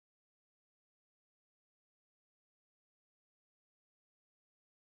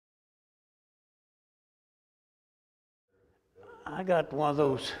I got one of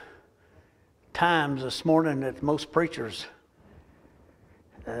those times this morning that most preachers,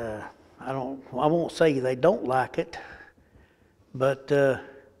 I won't say they don't like it, but I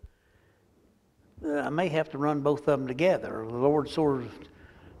may have to run both of them together. The Lord sort of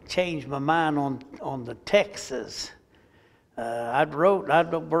changed my mind on the texts. I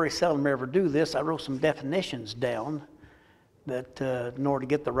don't very seldom ever do this. I wrote some definitions down that in order to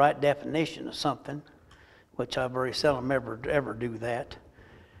get the right definition of something, which I very seldom ever do that.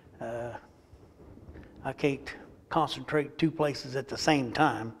 I can't concentrate two places at the same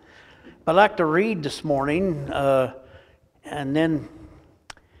time. But I'd like to read this morning and then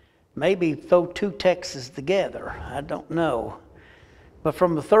maybe throw two texts together. I don't know. But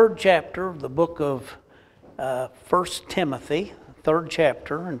from the 3rd chapter of the book of 1 Timothy, 3rd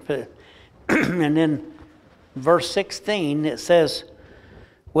chapter, and then verse 16, it says,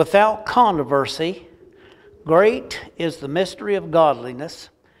 "Without controversy, great is the mystery of godliness,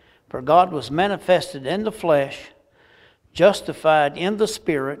 for God was manifested in the flesh, justified in the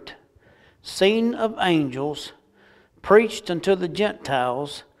Spirit, seen of angels, preached unto the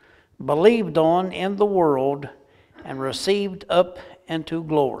Gentiles, believed on in the world, and received up into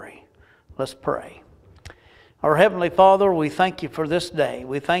glory." Let's pray. Our Heavenly Father, we thank you for this day.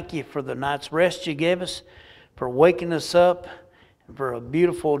 We thank you for the night's rest you gave us, for waking us up, and for a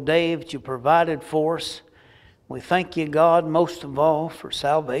beautiful day that you provided for us. We thank you, God, most of all, for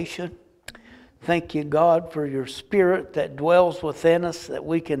salvation. Thank you, God, for your Spirit that dwells within us, that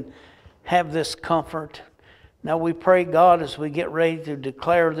we can have this comfort. Now we pray, God, as we get ready to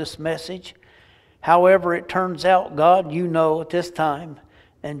declare this message, however it turns out, God, you know at this time.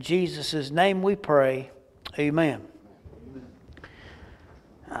 In Jesus' name we pray. Amen.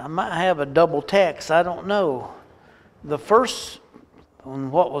 I might have a double text. I don't know. The first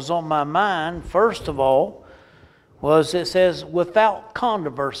one, what was on my mind, first of all, was it says, without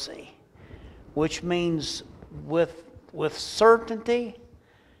controversy, which means with certainty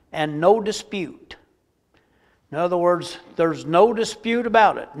and no dispute. In other words, there's no dispute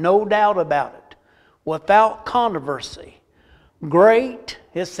about it, no doubt about it. Without controversy. Great,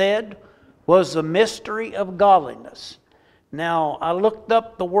 it said, was the mystery of godliness. Now, I looked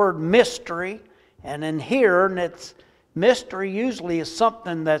up the word mystery, and in here, and it's mystery usually is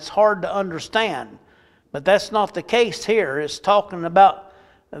something that's hard to understand. But that's not the case here. It's talking about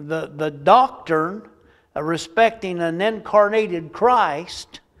the doctrine respecting an incarnated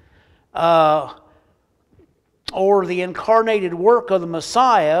Christ, or the incarnated work of the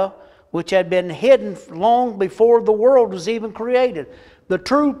Messiah, which had been hidden long before the world was even created. The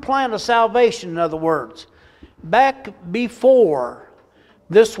true plan of salvation, in other words. Back before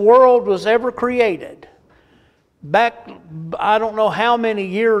this world was ever created, back, I don't know how many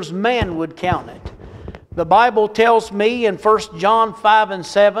years man would count it. The Bible tells me in 1 John 5 and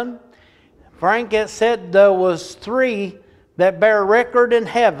 7, Frank, it said there was 3 that bear record in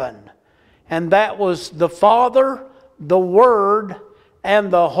heaven. And that was the Father, the Word,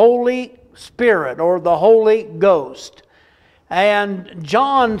 and the Holy Spirit, or the Holy Ghost. And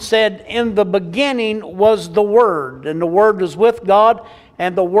John said, in the beginning was the Word, and the Word was with God,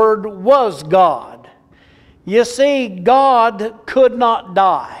 and the Word was God. You see, God could not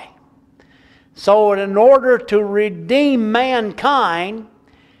die. So in order to redeem mankind,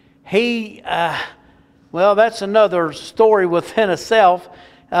 He, that's another story within itself.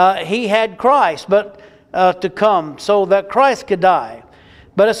 He had Christ to come so that Christ could die.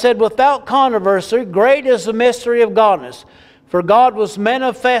 But it said, without controversy, great is the mystery of godliness. For God was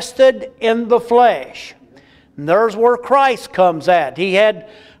manifested in the flesh. And there's where Christ comes at. He had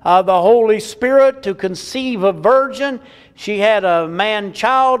the Holy Spirit to conceive a virgin. She had a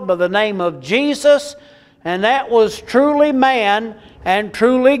man-child by the name of Jesus. And that was truly man and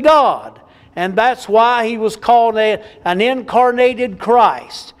truly God. And that's why He was called an incarnated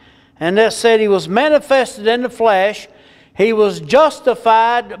Christ. And it said He was manifested in the flesh. He was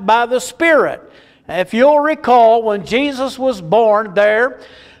justified by the Spirit. If you'll recall, when Jesus was born there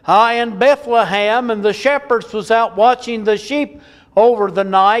in Bethlehem, and the shepherds was out watching the sheep over the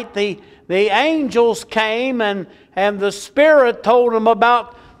night, the angels came and the Spirit told them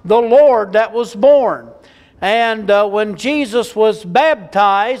about the Lord that was born. And when Jesus was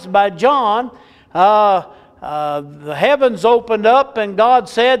baptized by John, the heavens opened up and God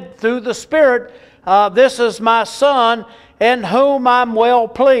said through the Spirit, "This is my Son in whom I'm well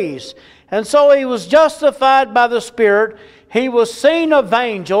pleased." And so He was justified by the Spirit. He was seen of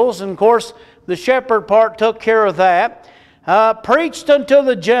angels. And of course, the shepherd part took care of that. preached unto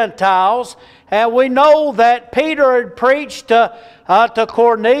the Gentiles. And we know that Peter had preached to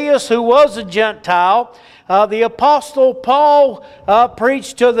Cornelius, who was a Gentile. The Apostle Paul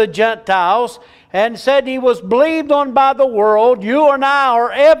preached to the Gentiles and said he was believed on by the world. You and I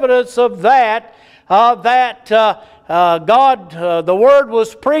are evidence of that, the Word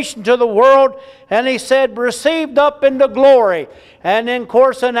was preached to the world, and he said, received up into glory. And then, of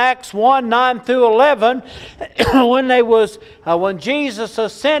course, in Acts 1, 9 through 11, when Jesus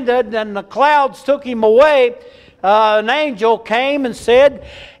ascended and the clouds took him away, an angel came and said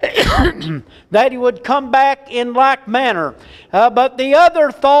that he would come back in like manner. But the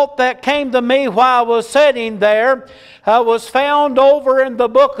other thought that came to me while I was sitting there was found over in the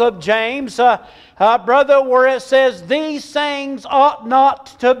book of James, brother, where it says, these things ought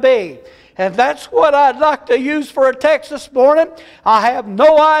not to be. And that's what I'd like to use for a text this morning. I have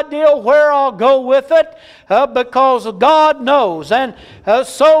no idea where I'll go with it because God knows. And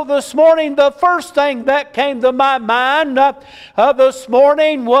so this morning, the first thing that came to my mind this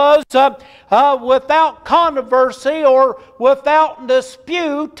morning was without controversy or without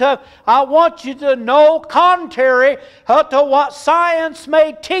dispute, I want you to know, contrary to what science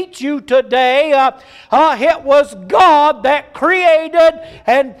may teach you today, it was God that created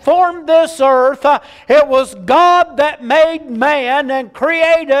and formed this earth. It was God that made man and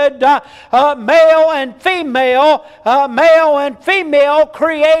created male and female. Male and female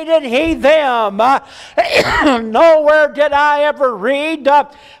created He them. Nowhere did I ever read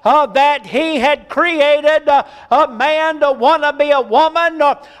that He had created a man to want to be a woman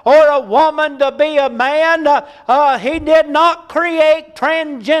or a woman to be a man. He did not create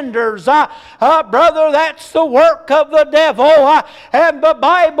transgenders. Brother, that's the work of the devil. And the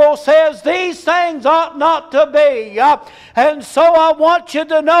Bible says these things ought not to be. And so I want you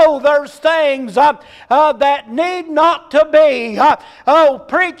to know there's things that need not to be.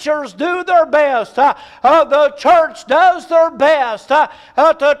 Preachers do their best. The church does their best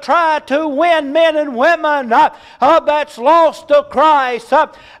to try to win men and women that's lost to Christ.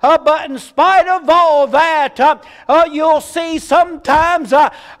 But in spite of all that, you'll see sometimes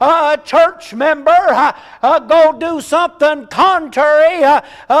a church member go do something contrary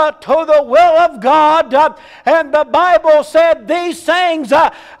to the will of God. And the Bible said these things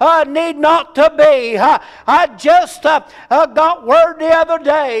need not to be. I just got word the other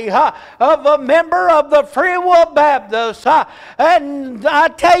day of a member of the Freewill Baptist. And I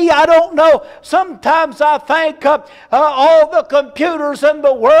tell you, I don't know. Sometimes I think all the computers in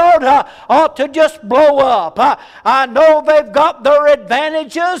the world ought to just blow up. I know they've got their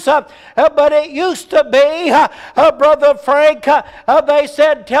advantages, but it used to be, Brother Frank, they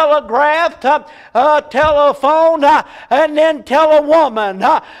said telegraph, telephone, and then telewoman.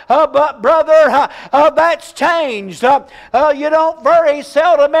 But brother, that's changed. You don't very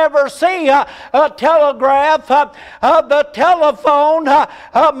seldom ever see a telegraph. The telephone,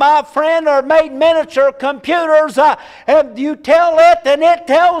 my friend, are made miniature computers, and you tell it and it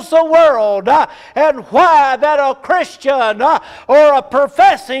tells the world. And why that a Christian or a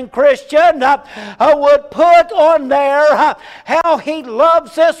professing Christian would put on there how he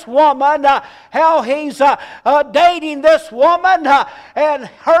loves this woman, how he's dating this woman, and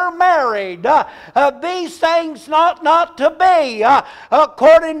her married. These things not to be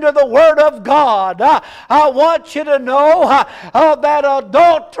according to the Word of God. I want you to know that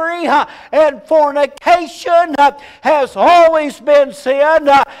adultery and fornication has always been sin.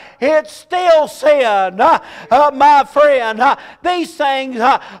 It's still sin, my friend. These things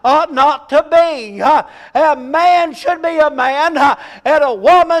ought not to be. A man should be a man, and a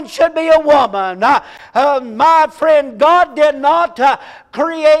woman should be a woman. My friend, God did not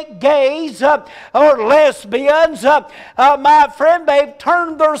create gays or lesbians. My friend, they've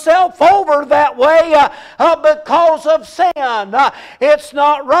turned themselves over that way because of sin. It's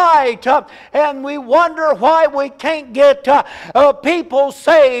not right. And we wonder why we can't get people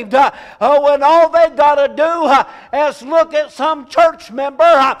saved when all they got to do is look at some church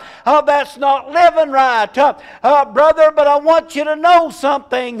member that's not living right. Brother, but I want you to know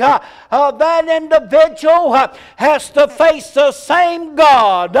something. That individual has to face the same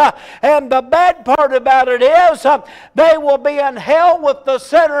God. And the bad part about it is they will be in hell with the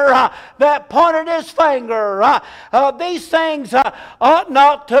sinner that pointed his finger. These things ought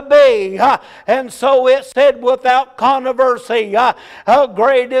not to be. And so it said without controversy,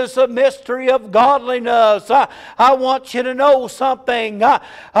 great is the mystery of godliness. I want you to know something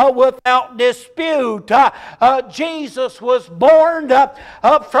without dispute. Jesus was born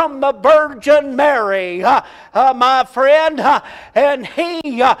from the Virgin Mary, my friend, and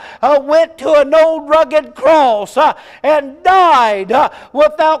He went to an old rugged cross and died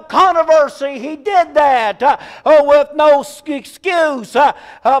without controversy. He did that with no excuse.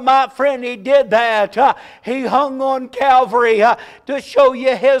 My friend, He did that. He hung on Calvary to show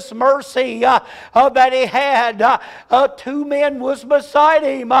you His mercy that He had. Two men was beside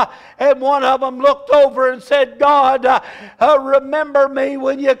Him, and one of them looked over and said, God, remember me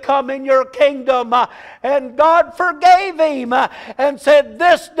when you come in your kingdom. And God forgave him and said,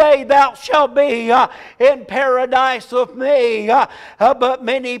 this day thou shalt be in paradise with me. But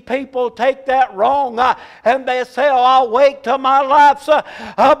many people take that wrong, and they say, oh, I'll wait till my life's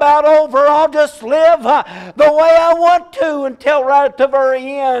about over. I'll just live the way I want to until right at the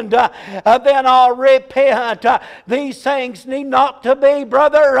very end. Then I'll repent. These things need not to be,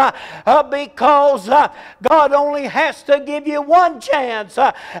 brother, because God only has to give you one chance.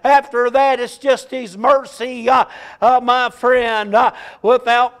 After that, it's just His mercy, my friend,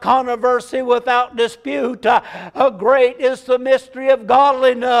 without controversy, without dispute. Great is the mystery of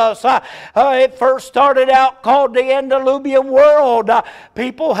godliness. It first started out called the antediluvian world.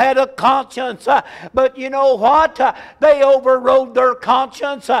 People had a conscience, but you know what? They overrode their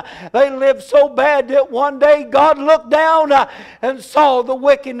conscience. They lived so bad that one day God looked down and saw the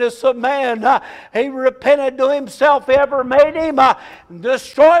wickedness of man. He repented to Himself, ever made him,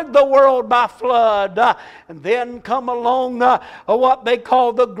 destroyed the world by flood. And then come along what they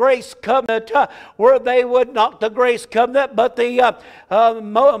call the grace covenant, where they would, not the grace covenant, but the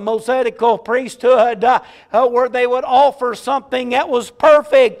Mosaical priesthood, where they would offer something that was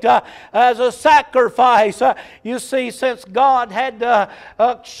perfect as a sacrifice. You see, since God had to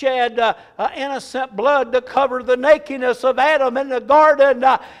shed innocent blood to cover the nakedness of Adam in the garden,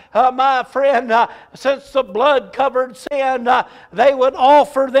 my friend, since the blood covered sin, they would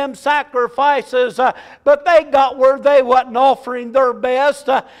offer them sacrifices, but they got where they wasn't offering their best,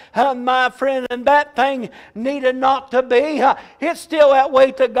 my friend, and that thing needed not to be. It's still that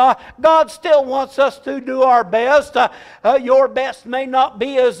way to God. God still wants us to do our best. Your best may not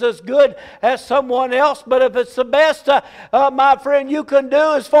be as good as someone else, but if it's the best, my friend, you can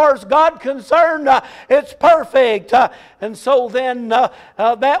do as far as God concerned, it's perfect. And so then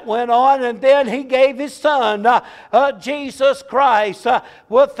that went on, and then He gave His Son, Jesus Christ,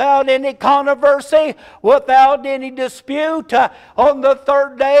 without any controversy, without any dispute. On the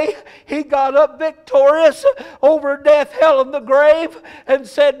third day, He got up victorious over death, hell, and the grave, and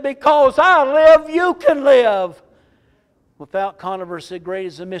said, because I live, you can live. Without controversy, great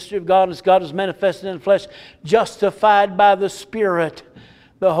is the mystery of God, as God is manifested in the flesh, justified by the Spirit,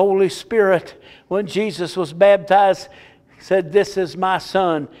 the Holy Spirit. When Jesus was baptized, He said, this is my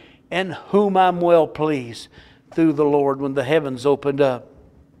Son, in whom I'm well pleased, through the Lord, when the heavens opened up.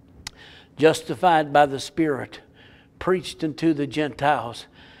 Justified by the Spirit, preached unto the Gentiles.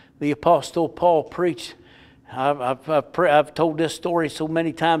 The Apostle Paul preached. I've told this story so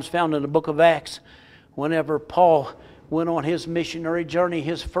many times, found in the book of Acts. Whenever Paul went on his missionary journey,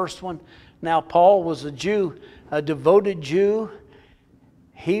 his first one. Now Paul was a Jew, a devoted Jew.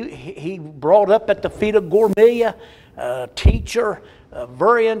 He brought up at the feet of Gamaliel, a teacher,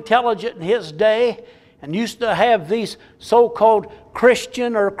 very intelligent in his day, and used to have these so-called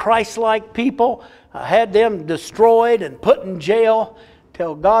Christian or Christ-like people, had them destroyed and put in jail,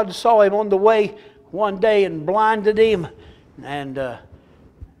 till God saw him on the way one day and blinded him. And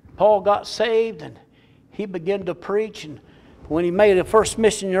Paul got saved, and he began to preach. And when he made the first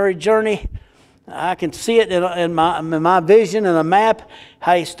missionary journey, I can see it in my vision and a map,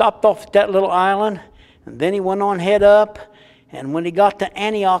 how he stopped off at that little island, and then he went on head up. And when he got to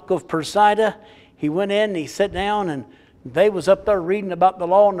Antioch of Pisidia, he went in and he sat down, and they was up there reading about the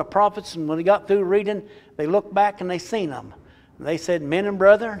law and the prophets. And when he got through reading, they looked back and they seen them. And they said, men and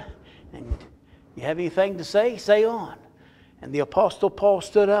brethren, and you have anything to say? Say on. And the Apostle Paul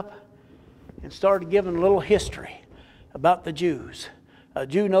stood up and started giving a little history about the Jews. A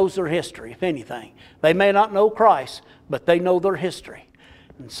Jew knows their history, if anything. They may not know Christ, but they know their history.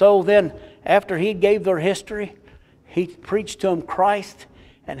 And so then, after he gave their history, he preached to them Christ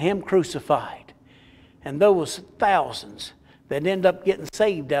and Him crucified. And there was thousands that ended up getting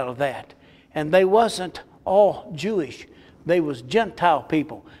saved out of that. And they wasn't all Jewish. They was Gentile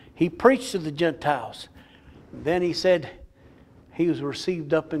people. He preached to the Gentiles. And then he said he was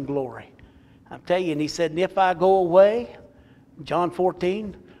received up in glory. I tell you, and he said, and if I go away, John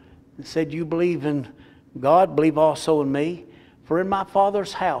 14, and said, you believe in God, believe also in me. For in my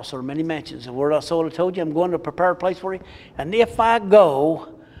Father's house are many mansions. The word I so have told you, I'm going to prepare a place for you. And if I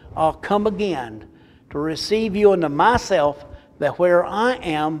go, I'll come again to receive you unto myself, that where I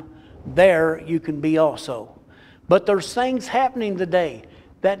am, there you can be also. But there's things happening today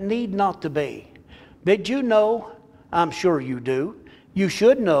that need not to be. Did you know? I'm sure you do. You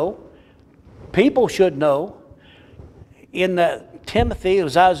should know. People should know. In the Timothy,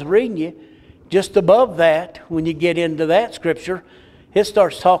 as I was reading you, just above that, when you get into that scripture, it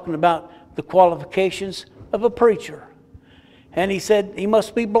starts talking about the qualifications of a preacher. And he said he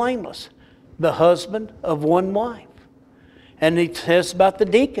must be blameless, the husband of one wife. And he says about the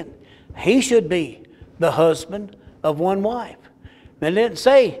deacon, he should be the husband of one wife. And it didn't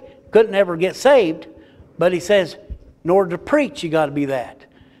say couldn't ever get saved, but he says in order to preach you got to be that.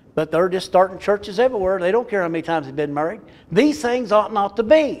 But they're just starting churches everywhere. They don't care how many times they've been married. These things ought not to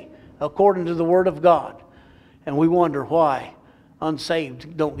be, according to the Word of God. And we wonder why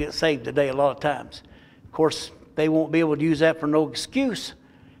unsaved don't get saved today a lot of times. Of course, they won't be able to use that for no excuse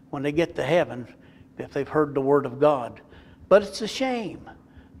when they get to heaven if they've heard the Word of God. But it's a shame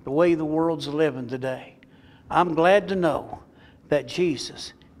the way the world's living today. I'm glad to know that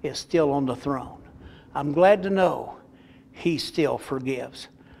Jesus is still on the throne. I'm glad to know He still forgives.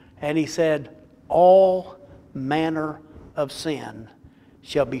 And He said, all manner of sin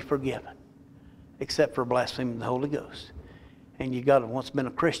shall be forgiven, except for blaspheming the Holy Ghost. And you got to once been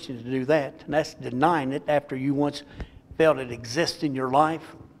a Christian to do that. And that's denying it after you once felt it exist in your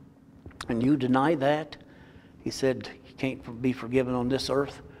life. And you deny that. He said, you can't be forgiven on this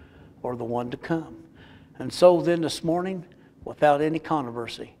earth or the one to come. And so then this morning, without any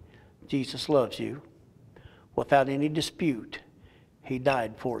controversy, Jesus loves you. Without any dispute, He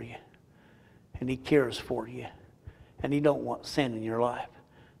died for you. And He cares for you. And He don't want sin in your life.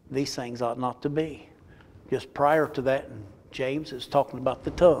 These things ought not to be. Just prior to that, James is talking about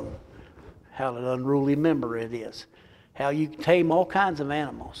the tongue. How an unruly member it is. How you can tame all kinds of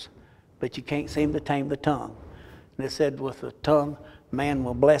animals, but you can't seem to tame the tongue. And it said with the tongue, man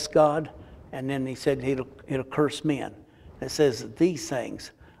will bless God, and then he said it'll curse men. It says that these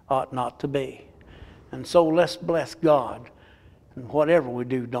things ought not to be. And so let's bless God. And whatever we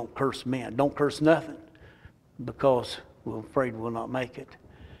do, don't curse men. Don't curse nothing, because we're afraid we'll not make it.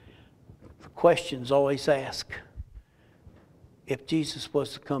 The question's always asked, if Jesus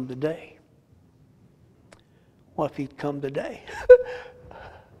was to come today, what if He'd come today?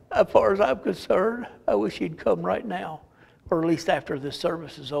 As far as I'm concerned, I wish He'd come right now, or at least after this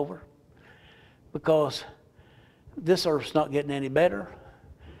service is over, because this earth's not getting any better.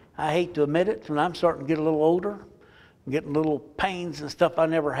 I hate to admit it, when I'm starting to get a little older, I'm getting little pains and stuff I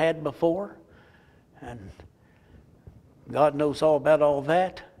never had before, and God knows all about all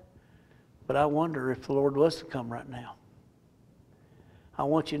that. But I wonder if the Lord was to come right now. I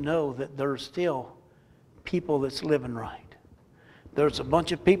want you to know that there's still people that's living right. There's a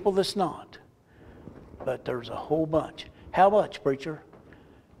bunch of people that's not. But there's a whole bunch. How much, preacher?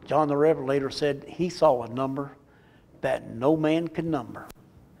 John the Revelator said he saw a number that no man can number.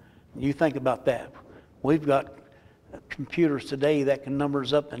 You think about that. We've got computers today that can number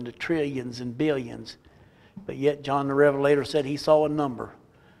us up into trillions and billions. But yet John the Revelator said he saw a number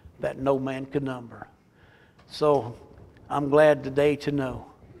that no man could number. So I'm glad today to know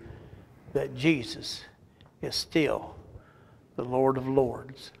that Jesus is still the Lord of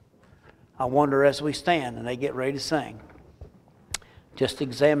Lords. I wonder as we stand and they get ready to sing, just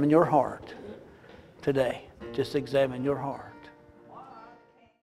examine your heart today. Just examine your heart.